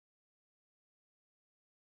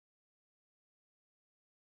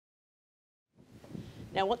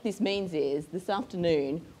Now, what this means is this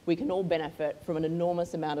afternoon we can all benefit from an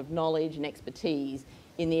enormous amount of knowledge and expertise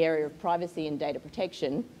in the area of privacy and data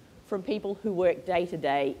protection from people who work day to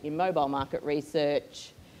day in mobile market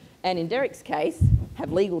research and, in Derek's case,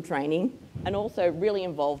 have legal training and also really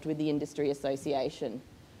involved with the industry association.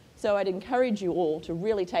 So I'd encourage you all to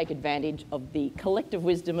really take advantage of the collective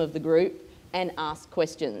wisdom of the group and ask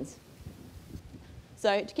questions.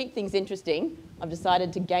 So to keep things interesting, I've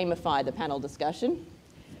decided to gamify the panel discussion.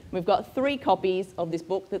 We've got 3 copies of this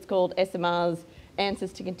book that's called Esomar's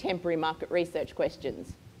Answers to Contemporary Market Research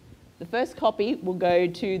Questions. The first copy will go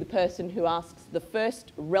to the person who asks the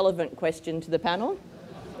first relevant question to the panel.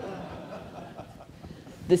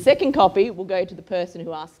 The second copy will go to the person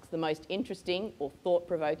who asks the most interesting or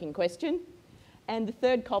thought-provoking question. And the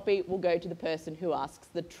third copy will go to the person who asks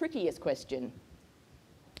the trickiest question.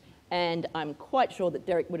 And I'm quite sure that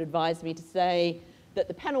Derek would advise me to say that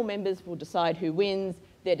the panel members will decide who wins,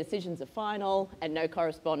 their decisions are final, and no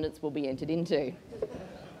correspondence will be entered into.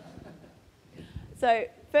 So,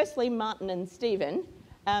 firstly, Martin and Stephen,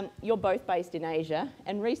 you're both based in Asia,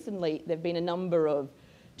 and recently there have been a number of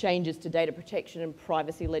changes to data protection and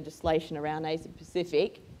privacy legislation around Asia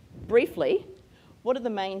Pacific. Briefly, what are the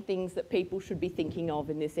main things that people should be thinking of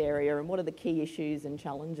in this area, and what are the key issues and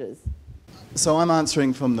challenges? So I'm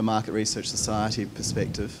answering from the Market Research Society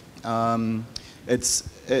perspective.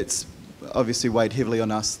 It's obviously weighed heavily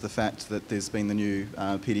on us the fact that there's been the new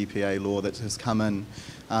PDPA law that has come in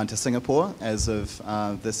to Singapore as of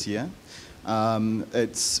this year.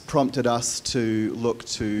 It's prompted us to look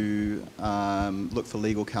for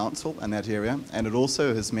legal counsel in that area, and it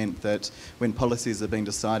also has meant that when policies are being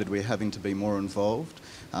decided, we're having to be more involved.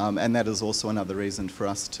 And that is also another reason for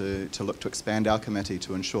us to look to expand our committee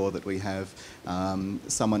to ensure that we have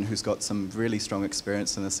someone who's got some really strong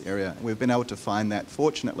experience in this area. We've been able to find that,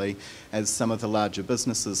 fortunately, as some of the larger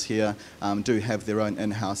businesses here do have their own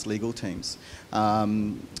in-house legal teams.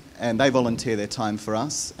 And they volunteer their time for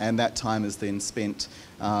us, and that time is then spent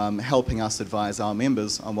helping us advise our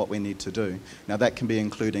members on what we need to do. Now that can be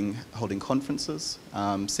including holding conferences,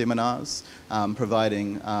 seminars,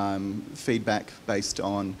 providing feedback based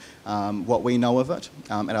on what we know of it.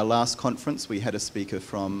 At our last conference we had a speaker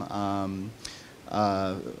from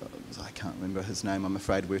I can't remember his name, I'm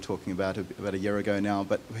afraid we were talking about a year ago now,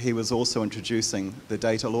 but he was also introducing the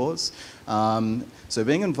data laws. So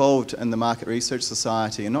being involved in the Market Research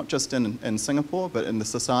Society, and not just in Singapore, but in the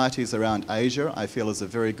societies around Asia, I feel is a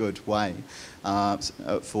very good way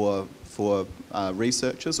for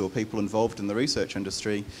researchers or people involved in the research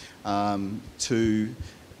industry to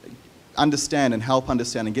understand and help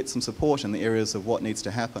understand and get some support in the areas of what needs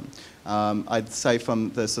to happen. I'd say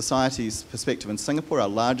from the Society's perspective in Singapore, our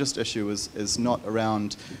largest issue is not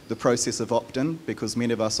around the process of opt-in, because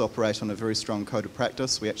many of us operate on a very strong code of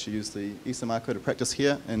practice. We actually use the Esomar code of practice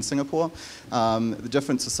here in Singapore. The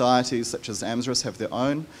different societies such as AMSRIS have their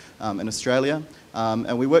own in Australia,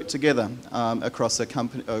 and we work together across a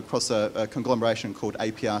conglomeration called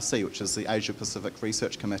APRC, which is the Asia Pacific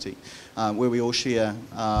Research Committee, where we all share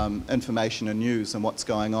information and news and what's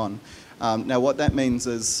going on. Now what that means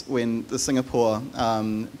is when the Singapore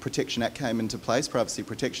Protection Act came into place, Privacy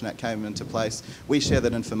Protection Act came into place, we share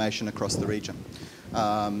that information across the region.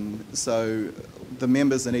 So the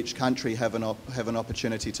members in each country have an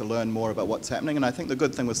opportunity to learn more about what's happening, and I think the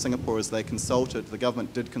good thing with Singapore is the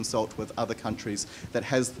government did consult with other countries that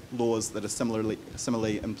has laws that are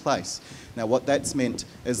similarly in place. Now what that's meant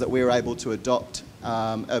is that we're able to adopt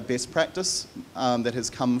a best practice that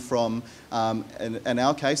has come from, in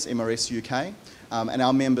our case, MRS UK, and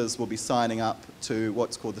our members will be signing up to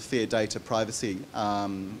what's called the Fair Data Privacy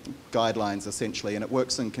guidelines, essentially, and it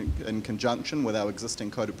works in conjunction with our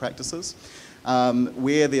existing code of practices.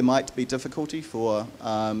 Where there might be difficulty for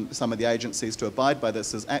some of the agencies to abide by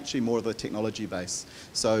this is actually more of the technology base.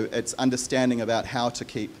 So it's understanding about how to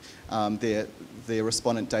keep their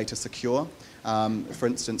respondent data secure. For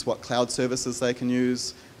instance, what cloud services they can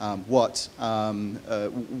use, how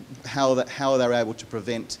they're able to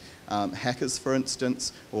prevent hackers, for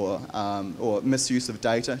instance, or misuse of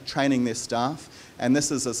data, training their staff. And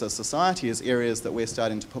this is, as a society, is areas that we're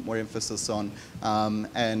starting to put more emphasis on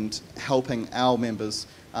and helping our members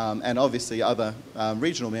and obviously other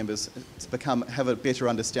regional members to have a better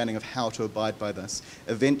understanding of how to abide by this.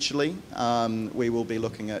 Eventually, we will be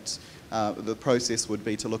looking at the process would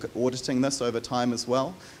be to look at auditing this over time as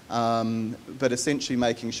well, but essentially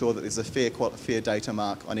making sure that there's a fair data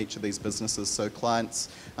mark on each of these businesses so clients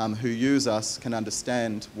who use us can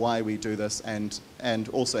understand why we do this and and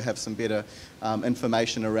also have some better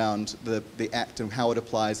information around the Act and how it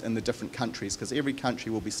applies in the different countries, because every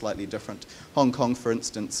country will be slightly different. Hong Kong, for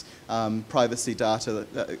instance, privacy data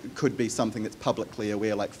could be something that's publicly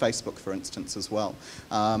aware, like Facebook, for instance, as well.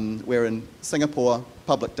 Where in Singapore,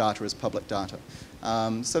 public data is public data.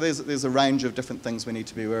 So there's a range of different things we need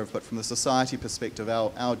to be aware of, but from the society perspective,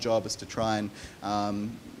 our job is to try and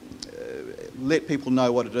let people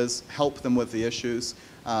know what it is, help them with the issues,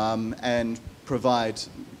 and provide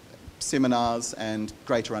seminars and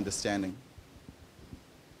greater understanding.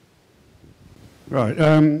 Right,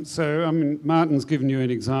 so I mean, Martin's given you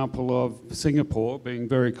an example of Singapore being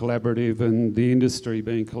very collaborative and the industry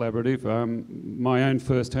being collaborative. My own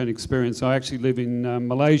first-hand experience, I actually live in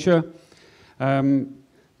Malaysia.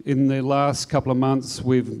 In the last couple of months,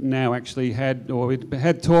 we've now actually had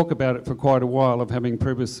talk about it for quite a while of having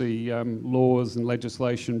privacy laws and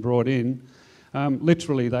legislation brought in.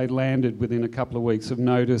 Literally, they landed within a couple of weeks of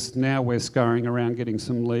notice. Now we're scurrying around getting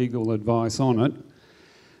some legal advice on it.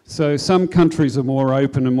 So some countries are more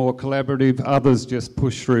open and more collaborative, others just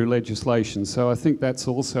push through legislation. So I think that's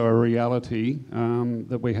also a reality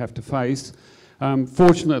that we have to face.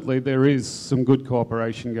 Fortunately, there is some good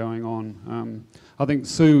cooperation going on. I think,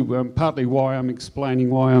 Sue, partly why I'm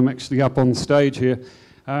explaining why I'm actually up on stage here,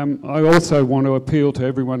 I also want to appeal to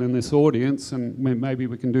everyone in this audience, and maybe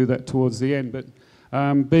we can do that towards the end, but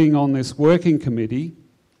being on this working committee,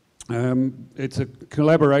 it's a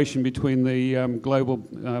collaboration between the global,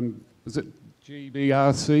 is it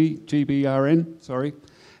GBRN, sorry,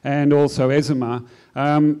 and also Esomar,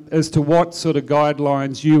 as to what sort of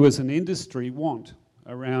guidelines you as an industry want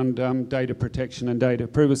around data protection and data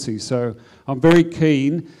privacy. So I'm very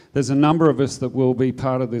keen. There's a number of us that will be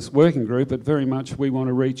part of this working group, but very much we want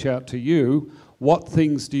to reach out to you. What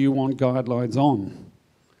things do you want guidelines on?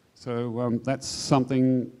 So that's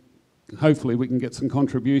something, hopefully we can get some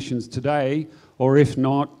contributions today, or if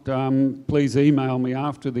not, please email me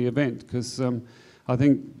after the event, because I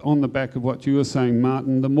think on the back of what you were saying,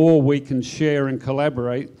 Martin, the more we can share and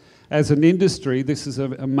collaborate, as an industry, this is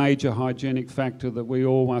a major hygienic factor that we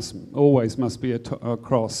always must be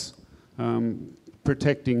across,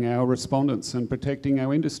 protecting our respondents and protecting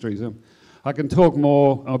our industries. I can talk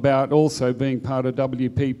more about also being part of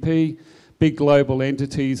WPP. Big global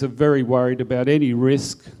entities are very worried about any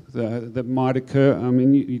risk that might occur. I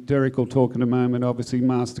mean, Derek will talk in a moment, obviously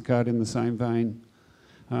MasterCard in the same vein.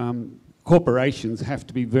 Corporations have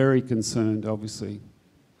to be very concerned, obviously.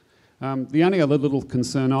 The only other little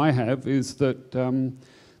concern I have is that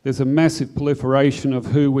there's a massive proliferation of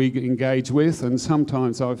who we engage with, and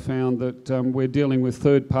sometimes I've found that we're dealing with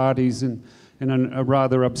third parties in a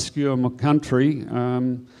rather obscure country,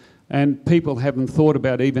 and people haven't thought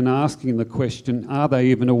about even asking the question, are they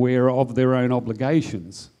even aware of their own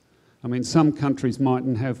obligations? I mean, some countries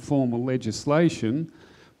mightn't have formal legislation,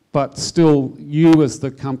 but still, you as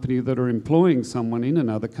the company that are employing someone in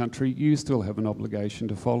another country, you still have an obligation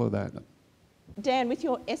to follow that. Dan, with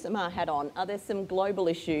your Esomar hat on, are there some global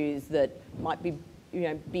issues that might be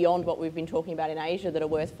beyond what we've been talking about in Asia that are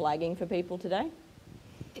worth flagging for people today?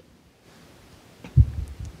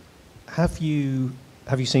 Have you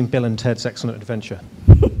seen Bill and Ted's Excellent Adventure?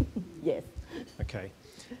 Yes. Okay.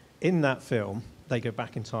 In that film, they go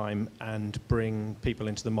back in time and bring people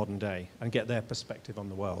into the modern day and get their perspective on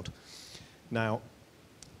the world. Now,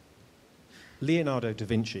 Leonardo da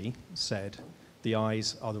Vinci said, the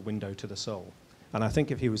eyes are the window to the soul. And I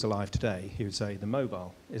think if he was alive today, he would say the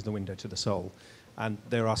mobile is the window to the soul. And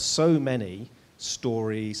there are so many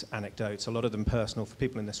stories, anecdotes, a lot of them personal for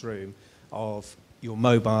people in this room, of your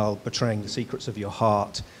mobile betraying the secrets of your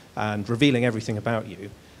heart and revealing everything about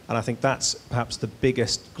you. And I think that's perhaps the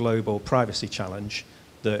biggest global privacy challenge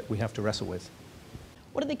that we have to wrestle with.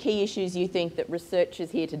 What are the key issues you think that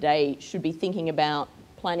researchers here today should be thinking about,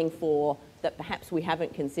 planning for, that perhaps we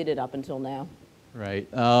haven't considered up until now? Right.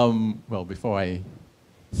 Well, before I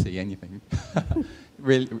say anything,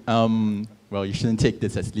 really, well, you shouldn't take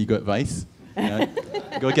this as legal advice.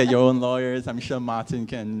 Go get your own lawyers. I'm sure Martin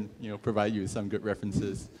can, provide you with some good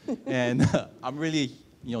references. And I'm really,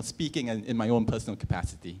 speaking in my own personal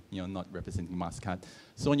capacity, not representing MasterCard.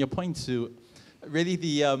 So on your point, Sue,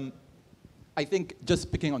 really I think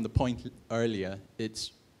just picking on the point earlier,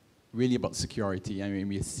 it's really about security. I mean,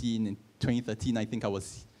 we've seen in 2013, I think I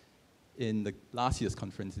was in the last year's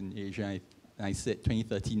conference in Asia, and I said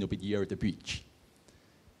 2013 will be the year of the breach.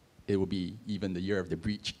 It will be even the year of the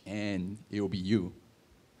breach, and it will be you,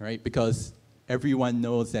 right? Because everyone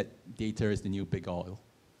knows that data is the new big oil.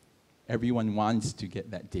 Everyone wants to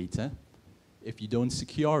get that data. If you don't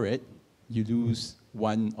secure it, you lose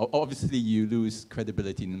obviously you lose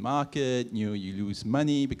credibility in the market, you lose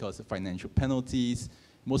money because of financial penalties.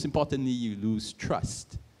 Most importantly, you lose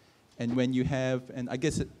trust. And when you have, and I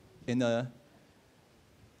guess in a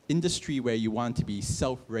industry where you want to be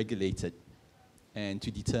self-regulated and to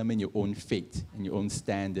determine your own fate and your own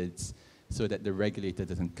standards so that the regulator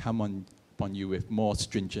doesn't come upon you with more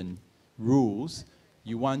stringent rules,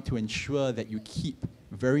 you want to ensure that you keep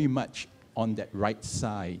very much on that right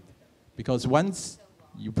side. Because once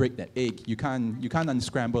you break that egg, you can't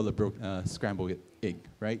unscramble a scrambled egg,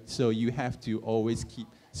 right? So you have to always keep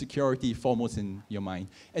security foremost in your mind.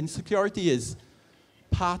 And security is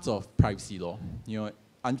part of privacy law.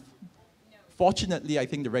 Fortunately, I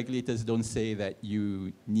think the regulators don't say that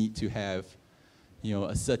you need to have,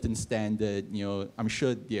 a certain standard. I'm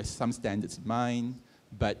sure there's some standards in mind,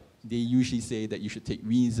 but they usually say that you should take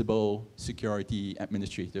reasonable security,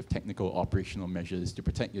 administrative, technical, operational measures to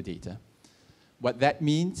protect your data. What that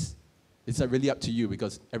means is really up to you,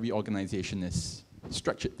 because every organization is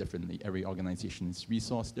structured differently. Every organization is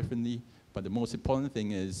resourced differently. But the most important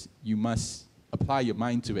thing is you must apply your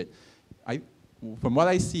mind to it. From what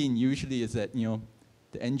I've seen, usually is that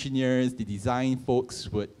the engineers, the design folks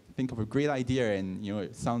would think of a great idea, and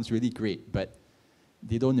it sounds really great, but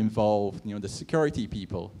they don't involve the security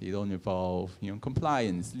people. They don't involve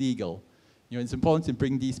compliance, legal. It's important to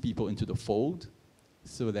bring these people into the fold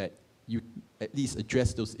so that you at least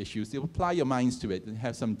address those issues. You apply your minds to it and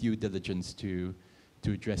have some due diligence to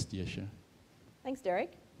address the issue. Thanks,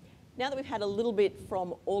 Derek. Now that we've had a little bit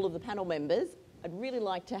from all of the panel members, I'd really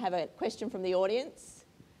like to have a question from the audience.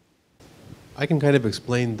 I can kind of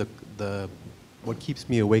explain what keeps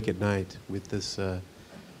me awake at night with this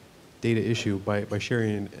data issue by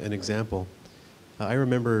sharing an example. I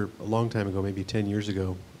remember a long time ago, maybe 10 years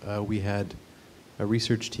ago, we had a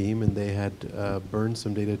research team, and they had burned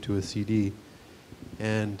some data to a CD,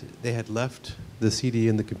 and they had left the CD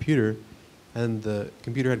in the computer, and the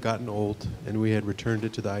computer had gotten old, and we had returned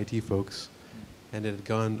it to the IT folks, and it had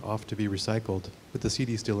gone off to be recycled with the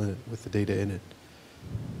CD still in it, with the data in it.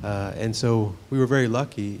 And so we were very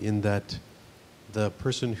lucky in that the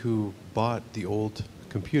person who bought the old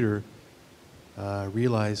computer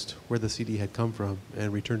realized where the CD had come from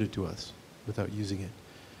and returned it to us without using it.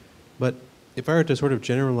 But if I were to sort of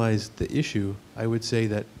generalize the issue, I would say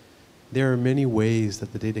that there are many ways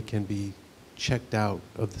that the data can be checked out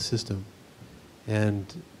of the system. And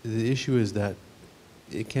the issue is that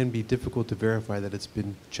it can be difficult to verify that it's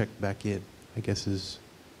been checked back in, I guess is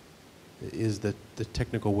the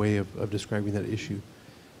technical way of describing that issue.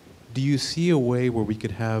 Do you see a way where we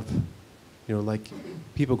could have, like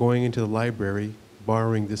people going into the library,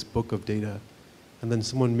 borrowing this book of data, and then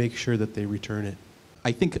someone make sure that they return it?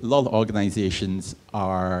 I think a lot of organizations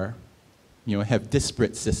have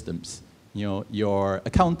disparate systems. Your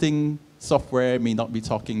accounting software may not be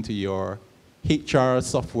talking to your HR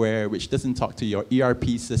software, which doesn't talk to your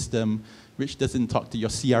ERP system, which doesn't talk to your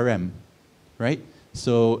CRM, right?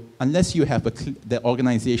 So unless you have the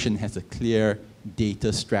organization has a clear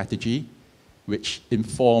data strategy, which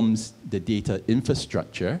informs the data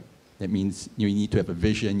infrastructure, that means you need to have a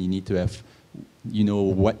vision, you need to have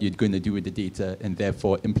what you're going to do with the data, and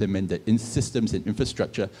therefore implement the systems and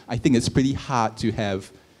infrastructure. I think it's pretty hard to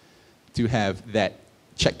have that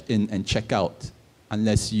check in and check out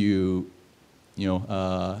unless you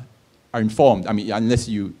are informed. I mean, unless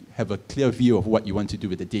you have a clear view of what you want to do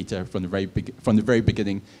with the data from the very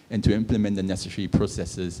beginning, and to implement the necessary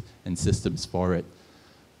processes and systems for it.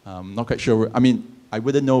 Not quite sure. I mean, I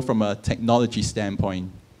wouldn't know from a technology standpoint,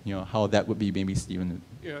 how that would be. Maybe Stephen.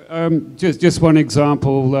 Yeah, just one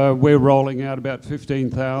example. We're rolling out about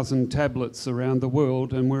 15,000 tablets around the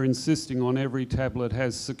world, and we're insisting on every tablet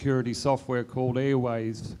has security software called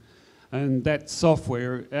Airways. And that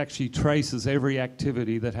software actually traces every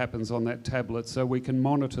activity that happens on that tablet, so we can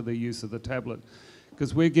monitor the use of the tablet.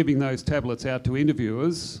 Because we're giving those tablets out to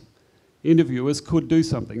interviewers. Interviewers could do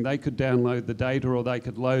something. They could download the data, or they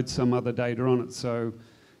could load some other data on it. So,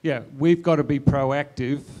 yeah, we've got to be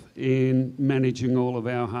proactive in managing all of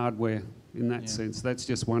our hardware in that sense. That's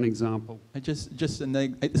just one example.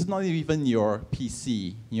 It's not even your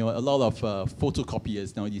PC. A lot of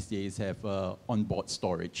photocopiers now these days have onboard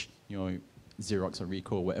storage. Xerox or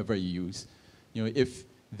Ricoh, whatever you use. If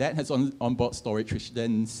that has onboard storage, which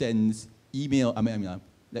then sends email,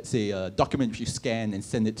 let's say a document which you scan and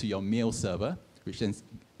send it to your mail server, which then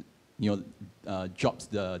drops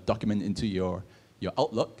the document into your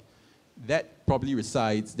Outlook, that probably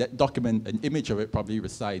resides, that document, an image of it probably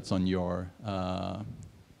resides on your,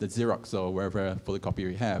 the Xerox or wherever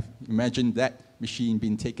photocopier you have. Imagine that machine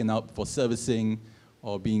being taken out for servicing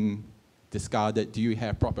or being discarded? Do you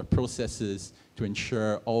have proper processes to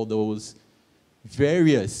ensure all those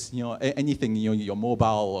various, anything, your mobile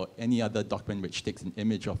or any other document which takes an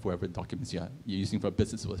image of whatever documents you're using for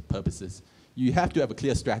business purposes? You have to have a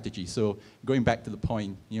clear strategy. So going back to the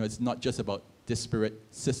point, it's not just about disparate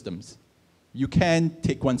systems. You can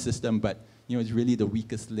take one system, but it's really the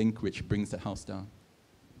weakest link which brings the house down.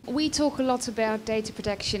 We talk a lot about data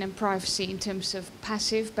protection and privacy in terms of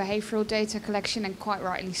passive behavioral data collection, and quite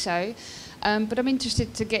rightly so. But I'm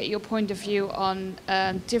interested to get your point of view on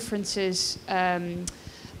differences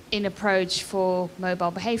in approach for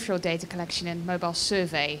mobile behavioral data collection and mobile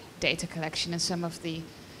survey data collection, and some of the,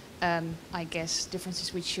 I guess,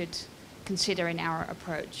 differences we should consider in our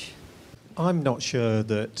approach. I'm not sure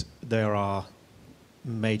that there are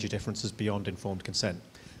major differences beyond informed consent.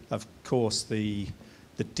 Of course, the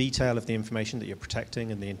detail of the information that you're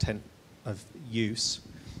protecting and the intent of use,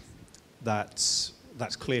 that's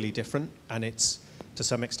clearly different, and it's to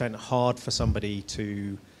some extent hard for somebody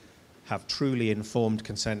to have truly informed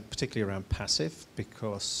consent, particularly around passive,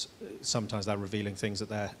 because sometimes they're revealing things that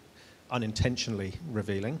they're unintentionally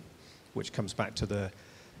revealing, which comes back to the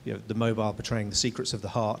mobile betraying the secrets of the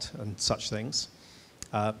heart and such things.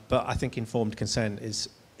 But I think informed consent is,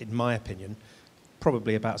 in my opinion,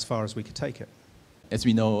 probably about as far as we could take it. As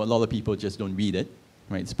we know, a lot of people just don't read it,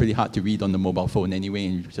 right? It's pretty hard to read on the mobile phone anyway,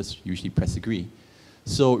 and you just usually press agree.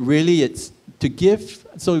 So really it's to give,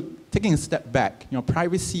 so taking a step back,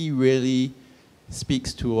 privacy really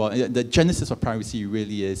speaks to, the genesis of privacy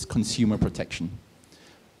really is consumer protection.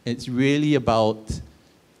 It's really about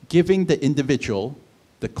giving the individual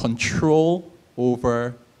the control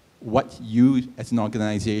over what you as an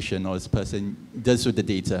organization or as a person does with the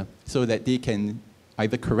data, so that they can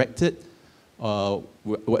either correct it,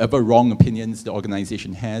 whatever wrong opinions the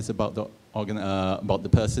organization has about the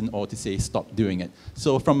person, or to say stop doing it.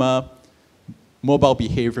 So from a mobile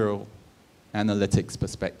behavioral analytics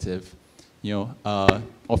perspective,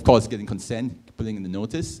 of course getting consent, putting in the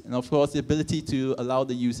notice, and of course the ability to allow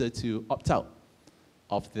the user to opt out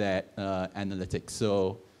of that analytics.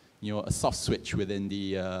 So a soft switch within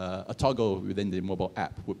the, a toggle within the mobile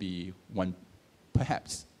app would be one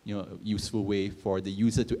perhaps useful way for the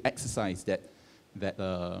user to exercise that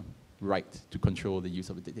right to control the use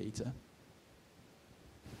of the data.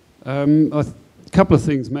 A couple of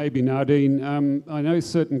things maybe, Nadine. I know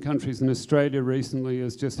certain countries in Australia recently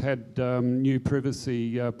has just had new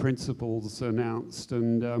privacy principles announced,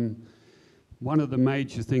 and one of the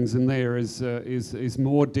major things in there is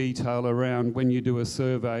more detail around when you do a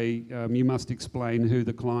survey, you must explain who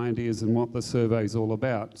the client is and what the survey is all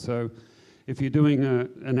about. So if you're doing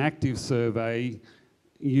an active survey,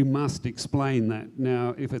 you must explain that.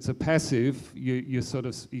 Now, if it's a passive, you're sort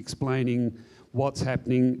of explaining what's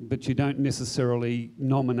happening, but you don't necessarily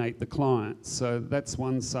nominate the client. So that's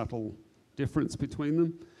one subtle difference between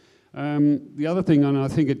them. The other thing, and I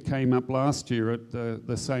think it came up last year at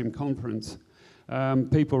the same conference,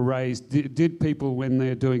 people raised, did people, when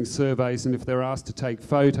they're doing surveys and if they're asked to take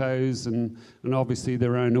photos and obviously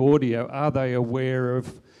their own audio, are they aware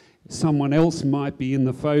of someone else might be in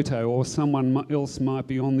the photo or someone else might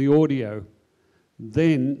be on the audio?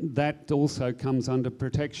 Then that also comes under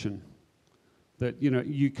protection. That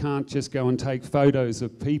you can't just go and take photos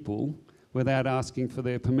of people without asking for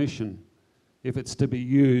their permission if it's to be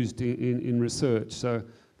used in research. So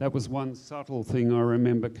that was one subtle thing I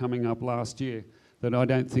remember coming up last year that I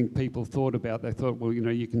don't think people thought about. They thought, well,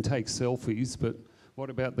 you can take selfies, but what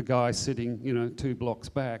about the guy sitting, 2 blocks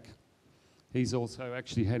back? He's also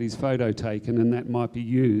actually had his photo taken, and that might be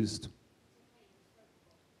used.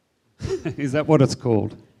 Is that what it's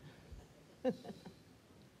called?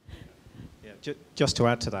 Yeah, just to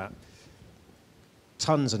add to that,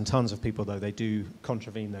 tons and tons of people, though, they do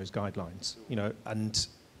contravene those guidelines,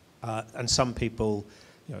 and some people,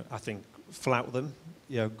 I think, flout them,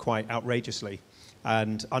 quite outrageously,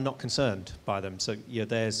 and are not concerned by them. So,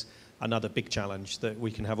 there's another big challenge, that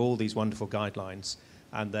we can have all these wonderful guidelines,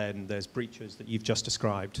 and then there's breaches that you've just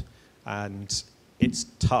described, and it's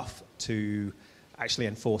tough to actually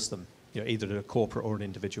enforce them, either at a corporate or an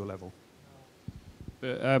individual level.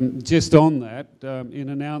 Just on that, in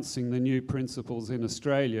announcing the new principles in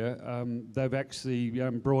Australia, they've actually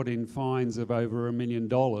brought in fines of over $1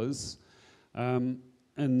 million.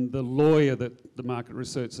 And the lawyer that the Market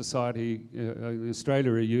Research Society in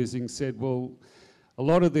Australia are using said, well, a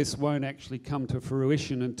lot of this won't actually come to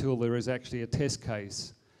fruition until there is actually a test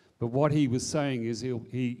case. But what he was saying is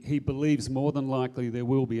he believes more than likely there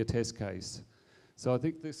will be a test case. So I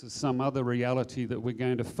think this is some other reality that we're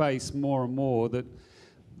going to face more and more, that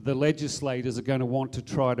the legislators are going to want to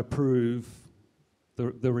try to prove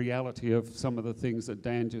the reality of some of the things that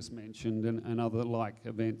Dan just mentioned and other like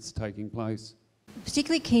events taking place.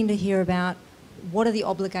 Particularly keen to hear about what are the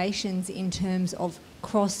obligations in terms of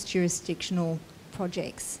cross-jurisdictional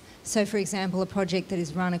projects. So, for example, a project that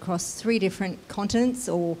is run across 3 different continents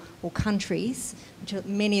or countries, which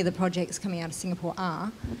many of the projects coming out of Singapore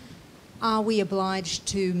are we obliged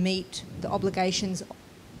to meet the obligations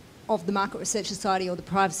of the Market Research Society or the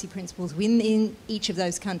privacy principles within each of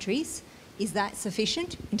those countries? Is that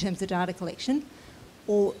sufficient in terms of data collection?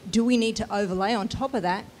 Or do we need to overlay on top of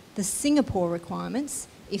that the Singapore requirements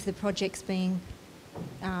if the project's being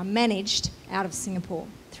managed out of Singapore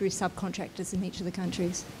through subcontractors in each of the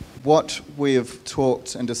countries? What we've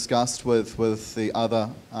talked and discussed with the other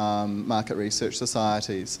market research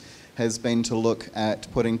societies has been to look at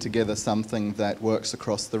putting together something that works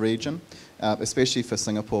across the region, especially for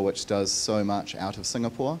Singapore, which does so much out of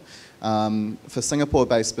Singapore. For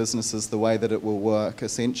Singapore-based businesses, the way that it will work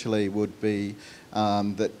essentially would be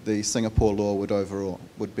that the Singapore law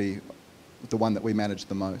would be the one that we manage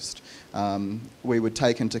the most. We would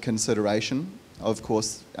take into consideration, of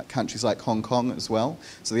course, countries like Hong Kong as well.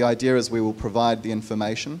 So the idea is we will provide the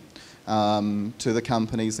information to the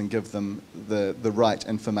companies and give them the right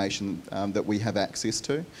information that we have access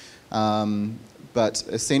to. But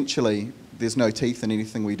essentially, there's no teeth in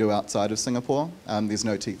anything we do outside of Singapore. There's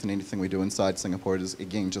no teeth in anything we do inside Singapore. It is,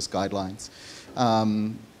 again, just guidelines.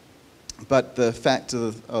 But the fact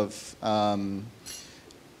of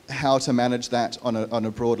how to manage that on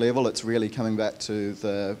a broad level, it's really coming back to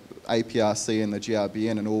the APRC and the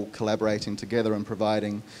GRBN and all collaborating together and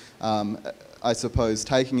providing, I suppose,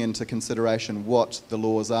 taking into consideration what the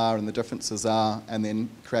laws are and the differences are, and then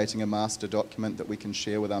creating a master document that we can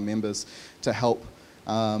share with our members to help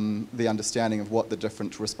the understanding of what the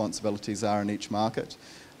different responsibilities are in each market.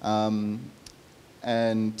 And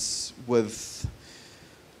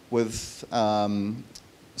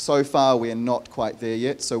so far, we're not quite there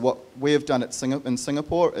yet. So what we've done in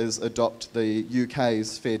Singapore is adopt the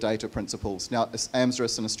UK's fair data principles. Now,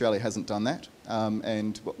 AMSRIS in Australia hasn't done that,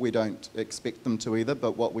 and we don't expect them to either,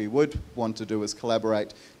 but what we would want to do is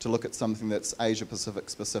collaborate to look at something that's Asia-Pacific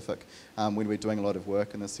specific when we're doing a lot of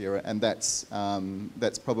work in this area, and that's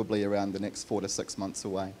probably around the next 4 to 6 months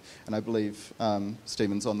away. And I believe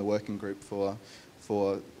Stephen's on the working group for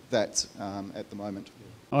that at the moment.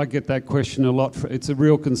 I get that question a lot. It's a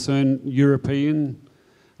real concern, European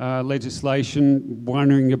legislation,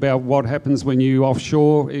 wondering about what happens when you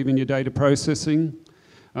offshore, even your data processing.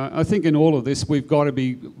 I think in all of this, we've got to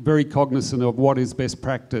be very cognizant of what is best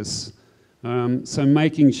practice. So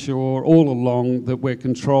making sure all along that we're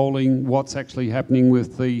controlling what's actually happening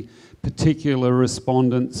with the particular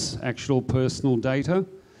respondent's actual personal data.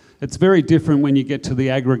 It's very different when you get to the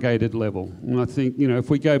aggregated level. And I think, if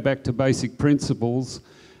we go back to basic principles,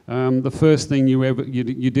 the first thing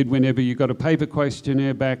you did whenever you got a paper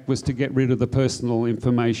questionnaire back was to get rid of the personal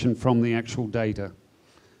information from the actual data.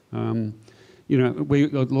 A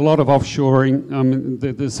lot of offshoring.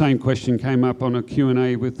 The same question came up on a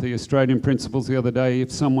Q&A with the Australian principals the other day.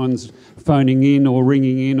 If someone's phoning in or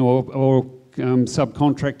ringing in or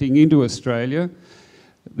subcontracting into Australia,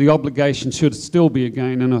 the obligation should still be,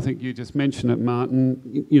 again, and I think you just mentioned it, Martin,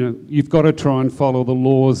 you've got to try and follow the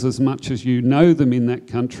laws as much as you know them in that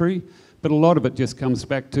country, but a lot of it just comes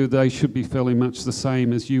back to they should be fairly much the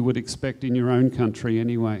same as you would expect in your own country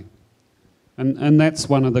anyway. And that's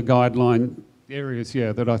one of the guideline areas,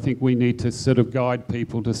 that I think we need to sort of guide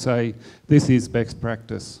people to say, this is best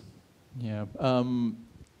practice. Yeah,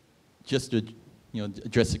 just to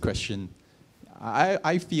address the question,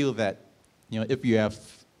 I feel that if you have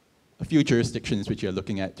a few jurisdictions which you're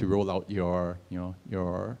looking at to roll out your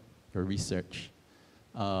research,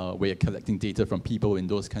 where you're collecting data from people in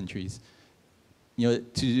those countries,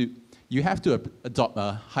 you have to adopt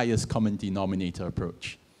a highest common denominator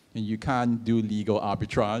approach. And you can't do legal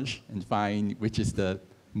arbitrage and find which is the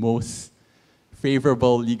most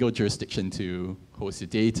favorable legal jurisdiction to host your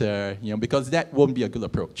data, because that won't be a good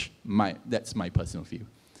approach. That's my personal view.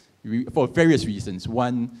 For various reasons.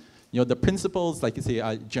 One, the principles, like you say,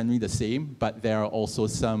 are generally the same, but there are also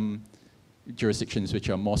some jurisdictions which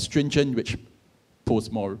are more stringent, which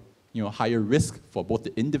pose more, higher risk for both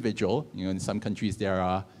the individual. In some countries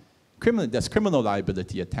there's criminal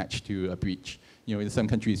liability attached to a breach. In some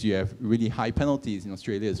countries you have really high penalties. In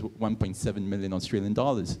Australia, it's 1.7 million Australian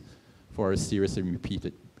dollars for a serious and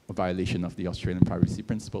repeated violation of the Australian privacy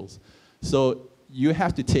principles. So you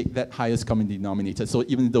have to take that highest common denominator. So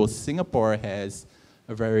even though Singapore has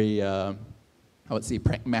a very, I would say,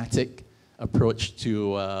 pragmatic approach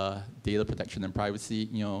to data protection and privacy.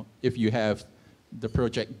 If you have the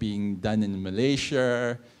project being done in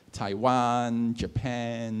Malaysia, Taiwan,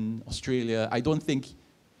 Japan, Australia, I don't think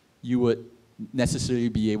you would necessarily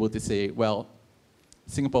be able to say, well,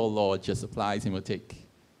 Singapore law just applies and will take,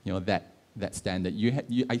 that standard.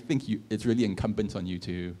 I think it's really incumbent on you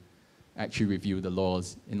to actually review the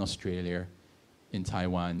laws in Australia, in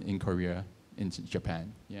Taiwan, in Korea, in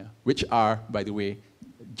Japan, which are, by the way,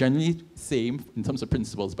 generally same in terms of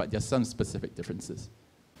principles, but there's some specific differences.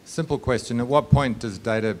 Simple question, at what point does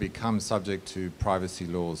data become subject to privacy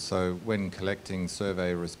laws? So when collecting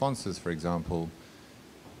survey responses, for example,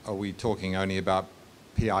 are we talking only about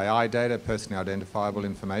PII data, personally identifiable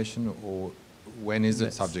information, or when is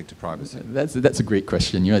it subject to privacy? That's a great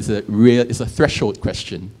question. It's a threshold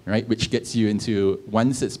question, right? Which gets you into,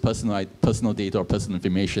 once it's personal data or personal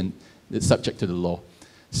information, it's subject to the law.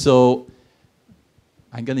 So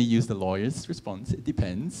I'm going to use the lawyer's response. It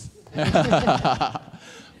depends.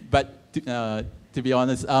 But to be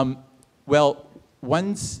honest, well,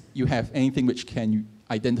 once you have anything which can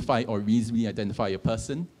identify or reasonably identify a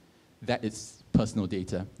person, that is personal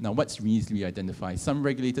data. Now, what's reasonably identified? Some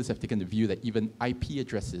regulators have taken the view that even IP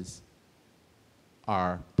addresses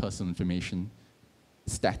are personal information,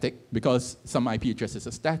 static, because some IP addresses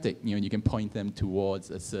are static. You can point them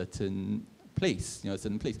towards a certain place, a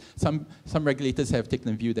certain place. Some regulators have taken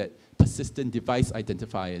the view that persistent device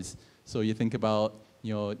identifiers. So you think about,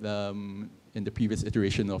 in the previous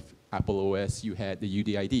iteration of Apple OS, you had the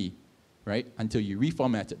UDID, right? Until you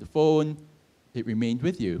reformatted the phone, it remained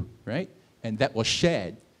with you, right? And that was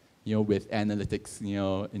shared, with analytics,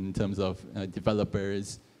 in terms of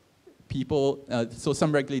developers, people. So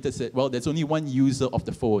some regulators said, well, there's only one user of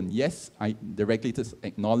the phone. Yes, the regulators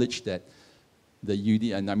acknowledge that the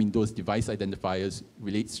UD, and I mean those device identifiers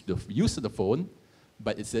relates to the use of the phone,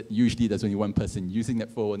 but it said usually there's only one person using that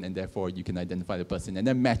phone, and therefore you can identify the person, and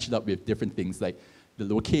then match it up with different things like the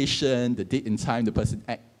location, the date and time the person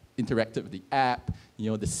interacted with the app,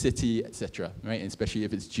 the city, etc., right? And especially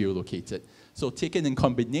if it's geolocated. So taken in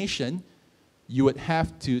combination, you would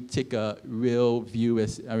have to take a real view,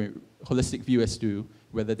 holistic view as to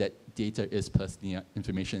whether that data is personal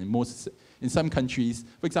information. In some countries,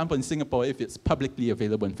 for example, in Singapore, if it's publicly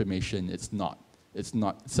available information, it's not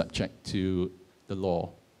subject to the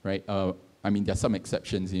law, right? I mean, there are some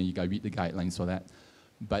exceptions. You got to read the guidelines for that.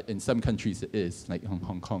 But in some countries, it is, like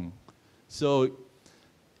Hong Kong. So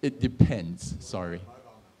it depends. Sorry.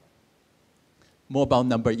 Mobile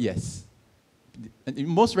number, yes. And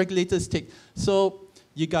most regulators take. So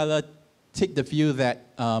you gotta take the view that.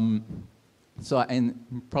 And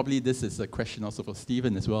probably this is a question also for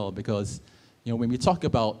Stephen as well, because when we talk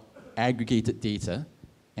about aggregated data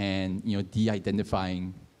and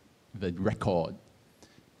de-identifying the record,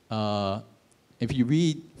 if you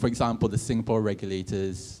read, for example, the Singapore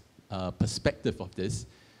regulators' perspective of this,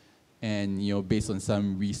 and based on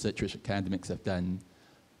some research which academics have done,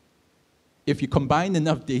 if you combine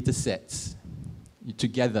enough data sets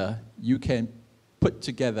together, you can put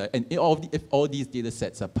together, and if all these data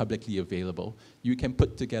sets are publicly available, you can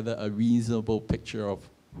put together a reasonable picture of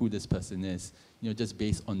who this person is, just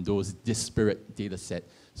based on those disparate data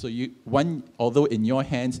sets. So although in your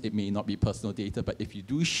hands it may not be personal data, but if you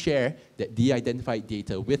do share that de-identified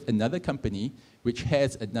data with another company which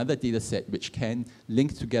has another data set which can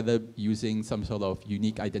link together using some sort of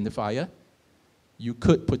unique identifier, you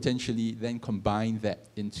could potentially then combine that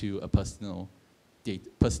into a personal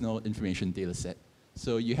information data set.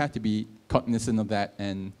 So you have to be cognizant of that,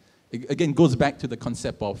 and it, again, goes back to the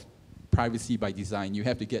concept of privacy by design. You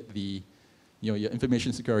have to get your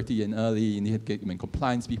information security in early, and you have to get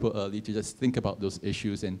compliance people early to just think about those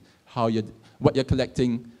issues and what you're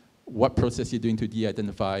collecting, what process you're doing to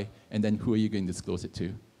de-identify, and then who are you going to disclose it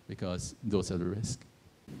to, because those are the risks.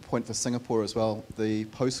 Point for Singapore as well, the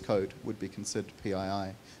postcode would be considered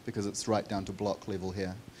PII because it's right down to block level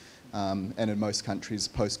here. And in most countries,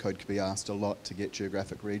 postcode could be asked a lot to get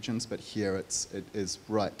geographic regions, but here it is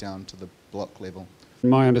right down to the block level.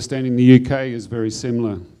 My understanding, the UK is very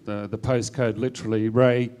similar. The postcode literally,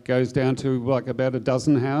 Ray, goes down to like about a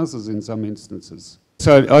dozen houses in some instances.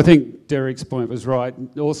 So I think Derek's point was right.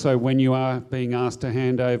 Also, when you are being asked to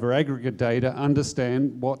hand over aggregate data,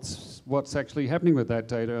 understand what's actually happening with that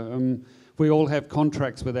data. We all have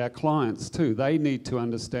contracts with our clients too. They need to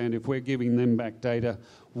understand if we're giving them back data,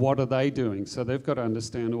 what are they doing? So they've got to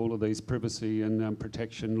understand all of these privacy and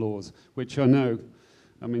protection laws, which I know,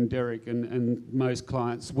 Derek and most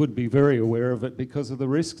clients would be very aware of it because of the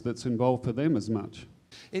risk that's involved for them as much.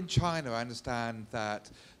 In China, I understand that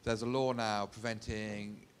there's a law now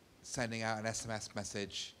preventing sending out an SMS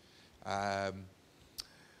message,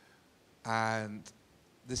 and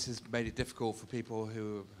this has made it difficult for people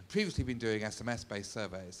who have previously been doing SMS-based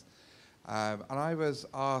surveys. And I was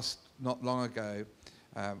asked not long ago,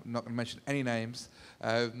 I'm not going to mention any names,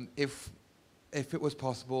 if it was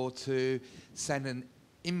possible to send an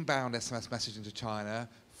inbound SMS message into China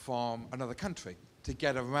from another country to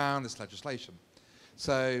get around this legislation.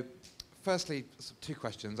 So, firstly, two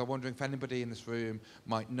questions. I'm wondering if anybody in this room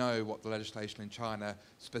might know what the legislation in China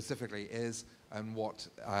specifically is and what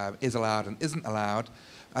is allowed and isn't allowed.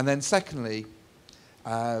 And then secondly,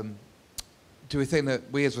 do we think that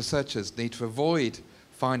we as researchers need to avoid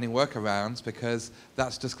finding workarounds because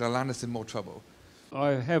that's just going to land us in more trouble?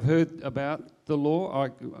 I have heard about the law.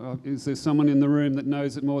 Is there someone in the room that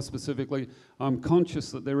knows it more specifically? I'm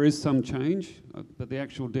conscious that there is some change, but the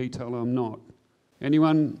actual detail I'm not.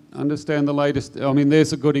 Anyone understand the latest? I mean,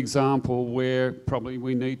 there's a good example where probably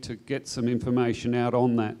we need to get some information out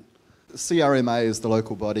on that. CRMA is the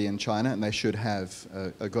local body in China, and they should have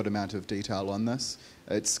a good amount of detail on this.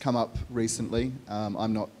 It's come up recently.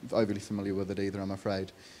 I'm not overly familiar with it either, I'm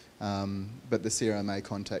afraid. But the CRMA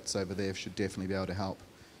contacts over there should definitely be able to help.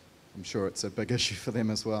 I'm sure it's a big issue for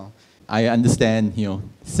them as well. I understand,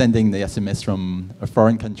 sending the SMS from a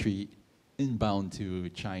foreign country inbound to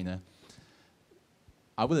China.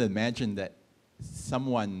 I would imagine that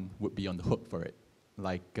someone would be on the hook for it.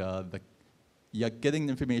 Like you're getting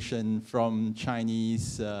information from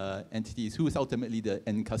Chinese entities who is ultimately the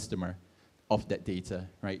end customer of that data,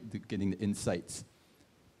 right? Getting the insights.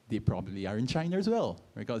 They probably are in China as well,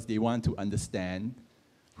 because they want to understand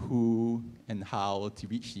who and how to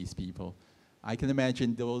reach these people. I can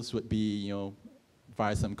imagine those would be,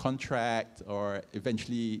 via some contract, or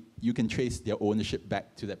eventually you can trace their ownership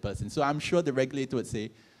back to that person. So I'm sure the regulator would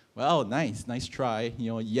say, well, nice try.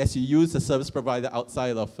 Yes, you use a service provider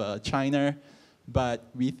outside of China, but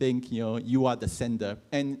we think, you are the sender.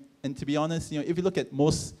 And to be honest, if you look at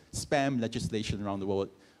most spam legislation around the world,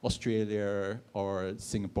 Australia or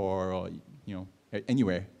Singapore or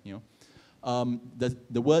anywhere,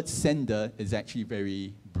 the word sender is actually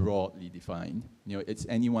very broadly defined. It's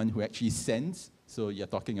anyone who actually sends. So you're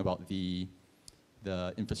talking about the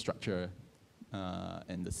infrastructure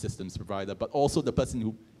and the systems provider, but also the person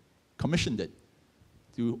who commissioned it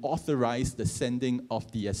to authorize the sending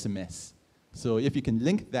of the SMS. So if you can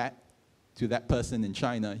link that to that person in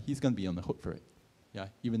China, he's going to be on the hook for it. Yeah,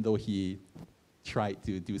 even though he tried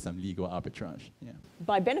to do some legal arbitrage. Yeah.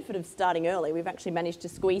 By benefit of starting early, we've actually managed to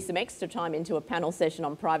squeeze some extra time into a panel session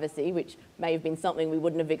on privacy, which may have been something we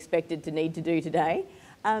wouldn't have expected to need to do today.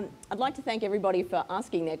 I'd like to thank everybody for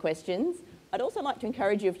asking their questions. I'd also like to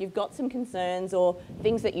encourage you, if you've got some concerns or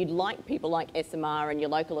things that you'd like people like Esomar and your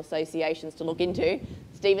local associations to look into.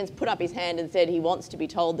 Stephen's put up his hand and said he wants to be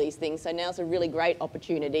told these things, so now's a really great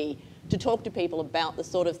opportunity to talk to people about the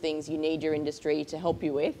sort of things you need your industry to help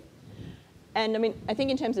you with. And I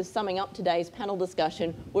think in terms of summing up today's panel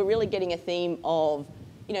discussion, we're really getting a theme of,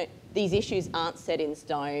 these issues aren't set in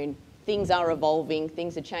stone, things are evolving,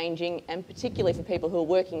 things are changing, and particularly for people who are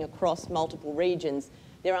working across multiple regions,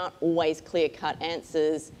 there aren't always clear-cut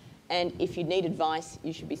answers, and if you need advice,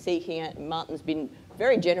 you should be seeking it. Martin's been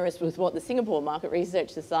very generous with what the Singapore Market Research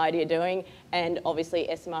Society are doing, and obviously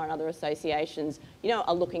Esomar and other associations,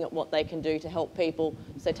 are looking at what they can do to help people.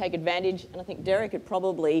 So take advantage, and I think Derek could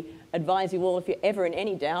probably advise you all, if you're ever in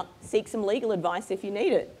any doubt, seek some legal advice if you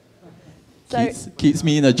need it. So, keeps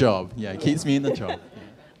me in a job. Yeah, it keeps me in a job.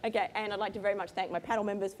 Yeah. Okay, and I'd like to very much thank my panel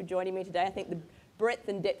members for joining me today. I think the breadth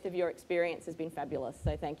and depth of your experience has been fabulous,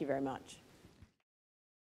 so thank you very much.